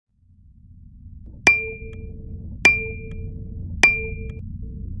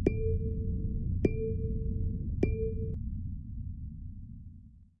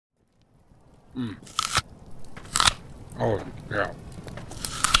Oh, yeah.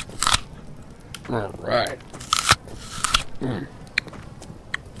 All right.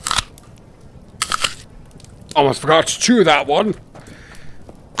 Almost forgot to chew that one.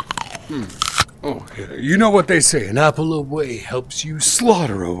 Oh, yeah. You know what they say, an apple away helps you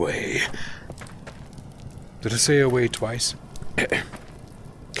slaughter away. Did I say away twice? Let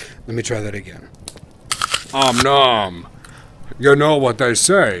me try that again. Nom. You know what they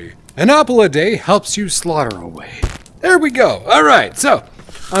say. An apple a day helps you slaughter away. There we go. All right, so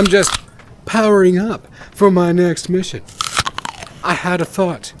I'm just powering up for my next mission. I had a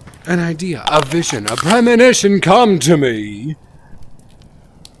thought, an idea, a vision, a premonition come to me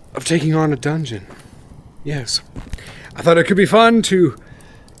of taking on a dungeon. Yes. I thought it could be fun to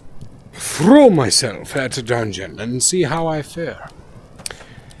throw myself at a dungeon and see how I fare.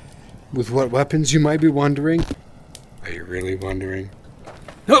 With what weapons, you might be wondering? Are you really wondering?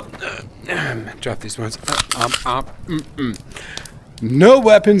 Oh, drop these ones. No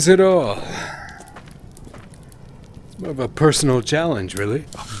weapons at all. It's more of a personal challenge, really.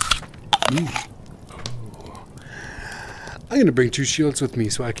 Oh. I'm gonna bring 2 shields with me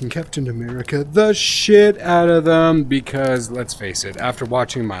so I can Captain America the shit out of them because, let's face it, after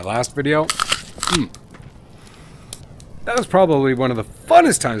watching my last video, that was probably one of the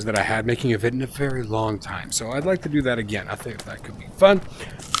funnest times that I had making a vid in a very long time. So I'd like to do that again. I think that could be fun.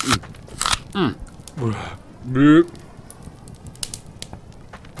 I'm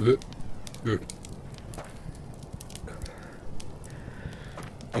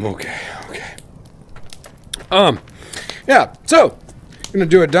okay. Yeah, so gonna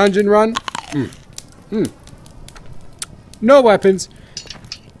do a dungeon run. No weapons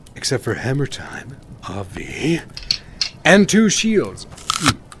except for hammer time, Avi, and 2 shields.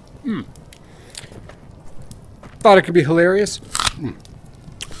 Thought it could be hilarious.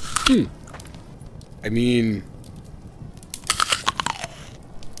 I mean,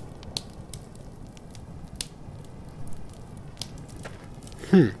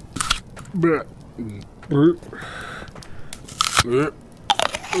 and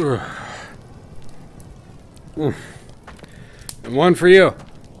 1 for you.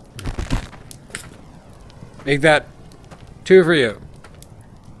 Make that 2 for you.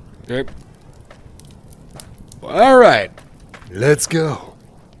 Okay. All right, let's go.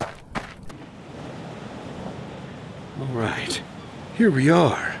 All right, here we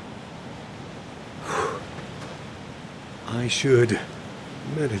are. I should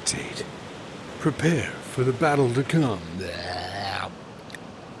meditate, prepare for the battle to come.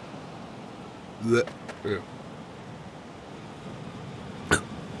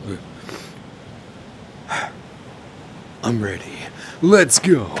 I'm ready. Let's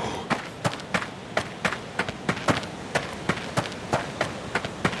go.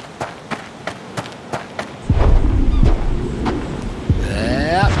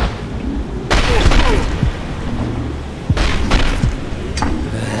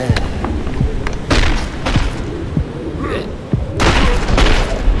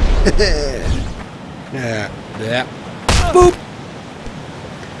 Boop.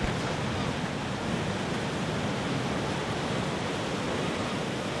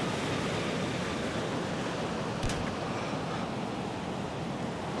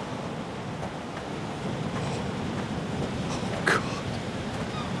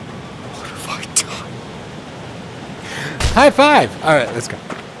 High five! Alright, let's go.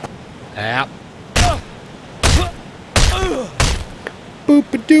 Yep.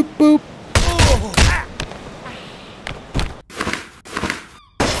 Boop-a-doop boop.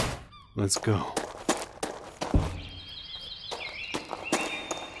 Let's go.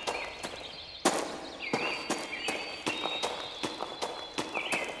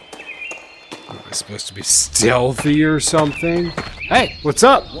 Am I supposed to be stealthy or something? Hey, what's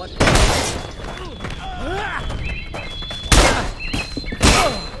up?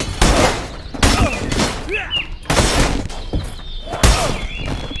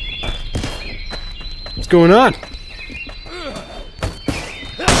 What's going on?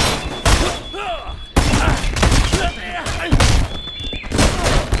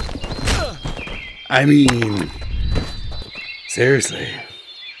 I mean, seriously.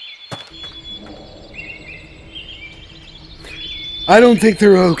 I don't think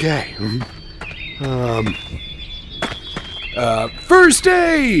they're okay. First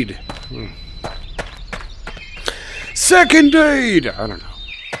aid! Second aid! I don't know.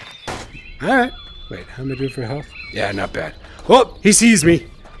 Alright. Wait, how am I doing for health? Yeah, not bad. Oh, he sees me.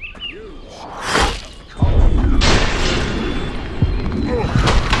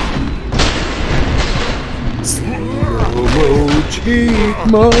 Slow-mo cheek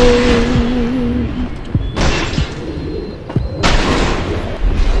mode.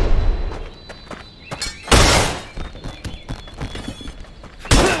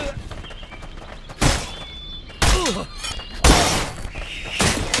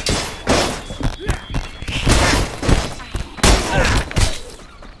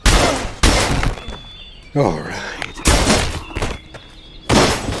 All right.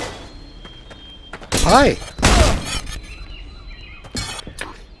 Hi.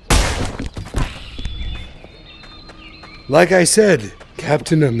 Like I said,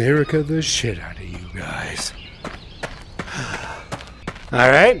 Captain America the shit out of you guys.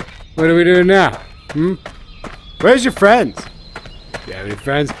 Alright, what are we doing now? Where's your friends? Do you have any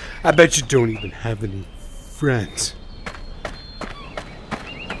friends? I bet you don't even have any friends.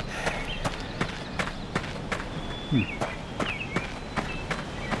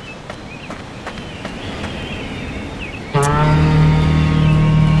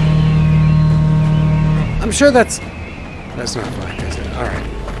 I'm sure that's not fun, is it? Alright.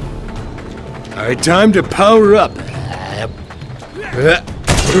 Alright, time to power up.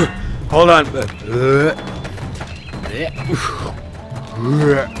 Hold on.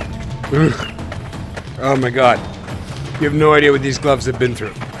 Oh my god. You have no idea what these gloves have been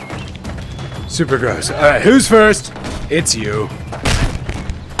through. Super gross. Alright, who's first? It's you.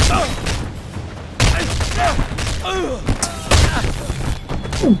 No.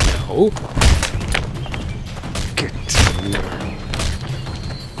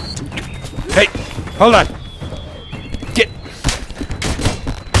 Hey, hold on. Get.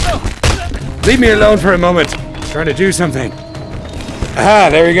 Leave me alone for a moment. I'm trying to do something. Ah,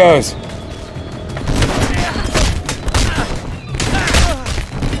 there he goes.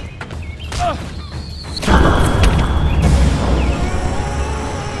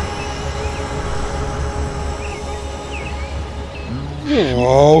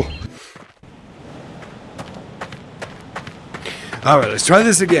 Oh. All right, let's try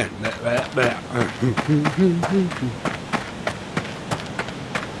this again.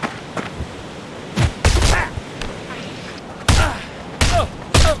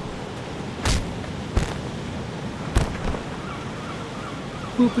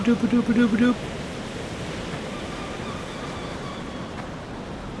 Boop-a-doop-a-doop-a-doop-a-doop.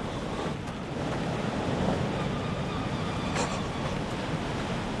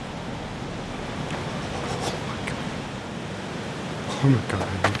 Oh my god, I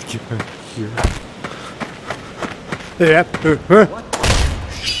need to get back here. Yeah.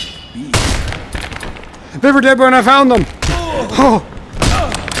 They were dead when I found them. Oh.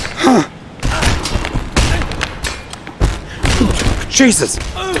 Jesus.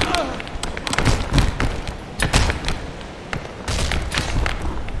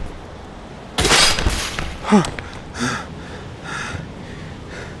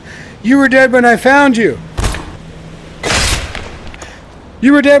 You were dead when I found you.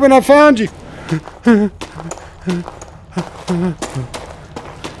 You were dead when I found you.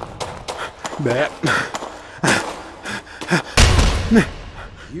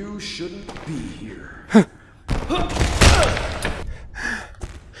 You shouldn't be here.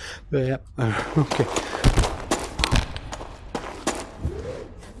 Okay.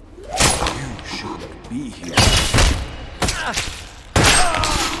 You shouldn't be here.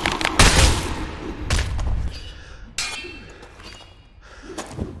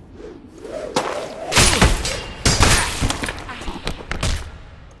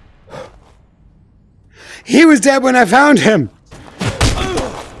 He was dead when I found him.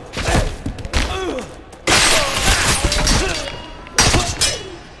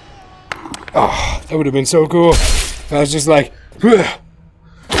 Oh, that would have been so cool if I was just like, I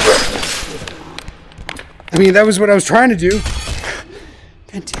mean, that was what I was trying to do.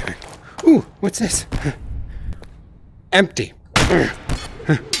 God damn it. Ooh, what's this? Empty.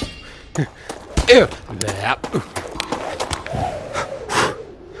 Ew.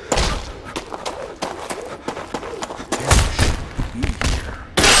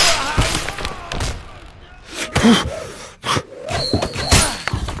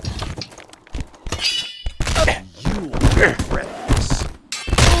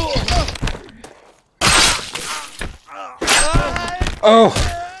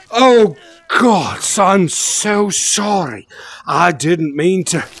 Oh, God, I'm so sorry. I didn't mean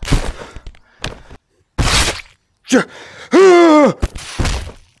to.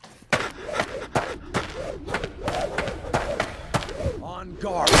 On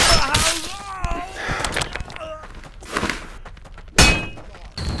guard.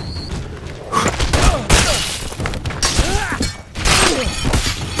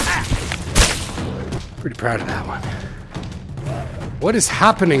 Pretty proud of that one. What is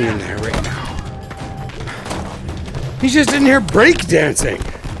happening in there right now? He's just in here breakdancing.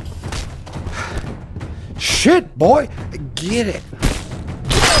 Shit, boy. Get it.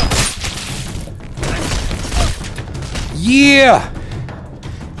 Yeah.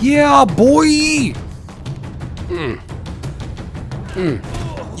 Yeah, boy.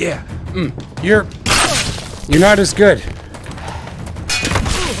 Yeah. You're not as good.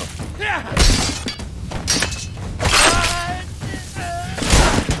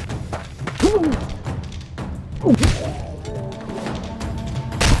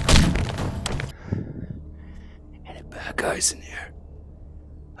 Any bad guys in here?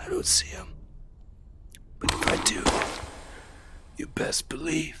 I don't see them. But if I do, you best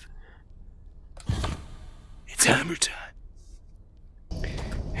believe it's hammer time.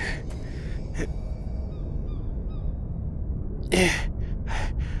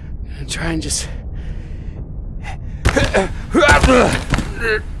 I'm trying to just...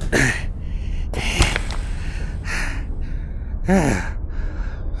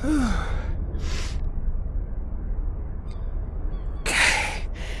 Okay.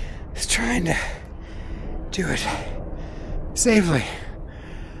 Just trying to do it safely.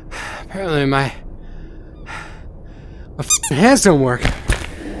 Apparently my hands don't work.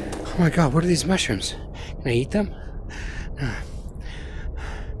 Oh my god, what are these mushrooms? Can I eat them? No.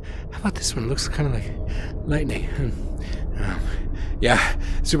 How about this one? It looks kind of like lightning. Yeah,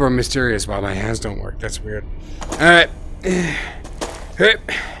 super mysterious why my hands don't work. That's weird. Alright.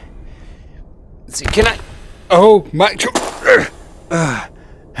 Let's see, can I... Oh my...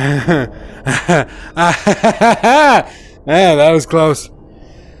 Man, that was close.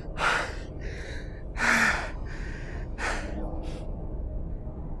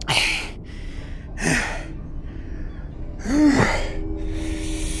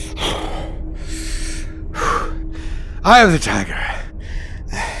 Eye of the tiger.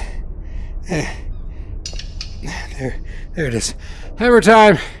 There it is. Hammer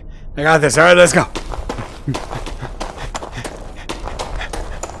time. I got this. All right, let's go.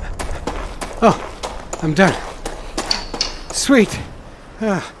 Oh, I'm done. Sweet.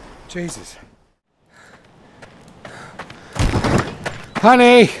 Oh, Jesus.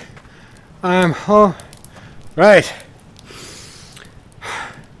 Honey, I'm home. Right.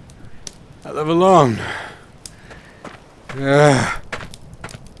 I live alone.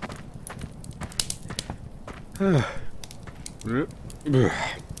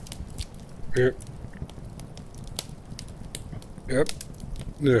 Yep.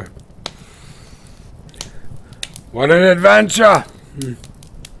 Yeah. What an adventure!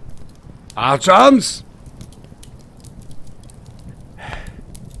 Our chums!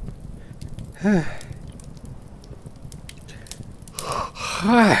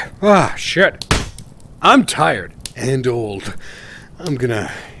 Ah, shit. I'm tired and old. I'm gonna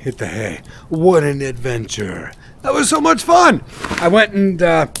hit the hay. What an adventure. That was so much fun. I went and,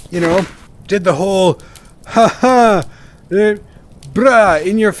 did the whole bruh,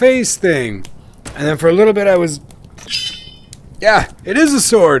 in your face thing. And then for a little bit I was... Yeah, it is a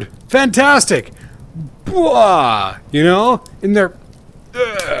sword. Fantastic. Blah, in their...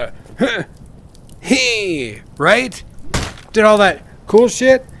 Hey, right? Did all that cool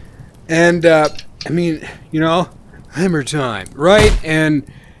shit. And, hammer time, right? And...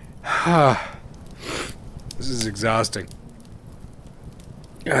 this is exhausting.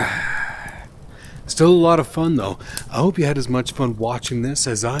 Still a lot of fun, though. I hope you had as much fun watching this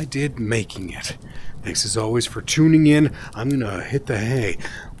as I did making it. Thanks as always for tuning in. I'm gonna hit the hay.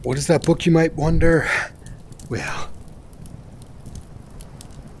 What is that book, you might wonder? Well...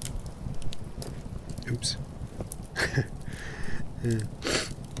 Oops. Have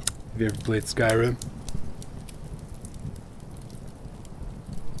you ever played Skyrim?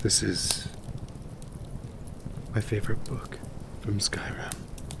 This is my favorite book from Skyrim.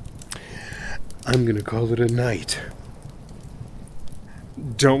 I'm gonna call it a night.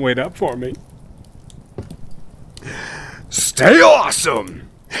 Don't wait up for me. Stay awesome!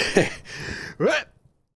 Right.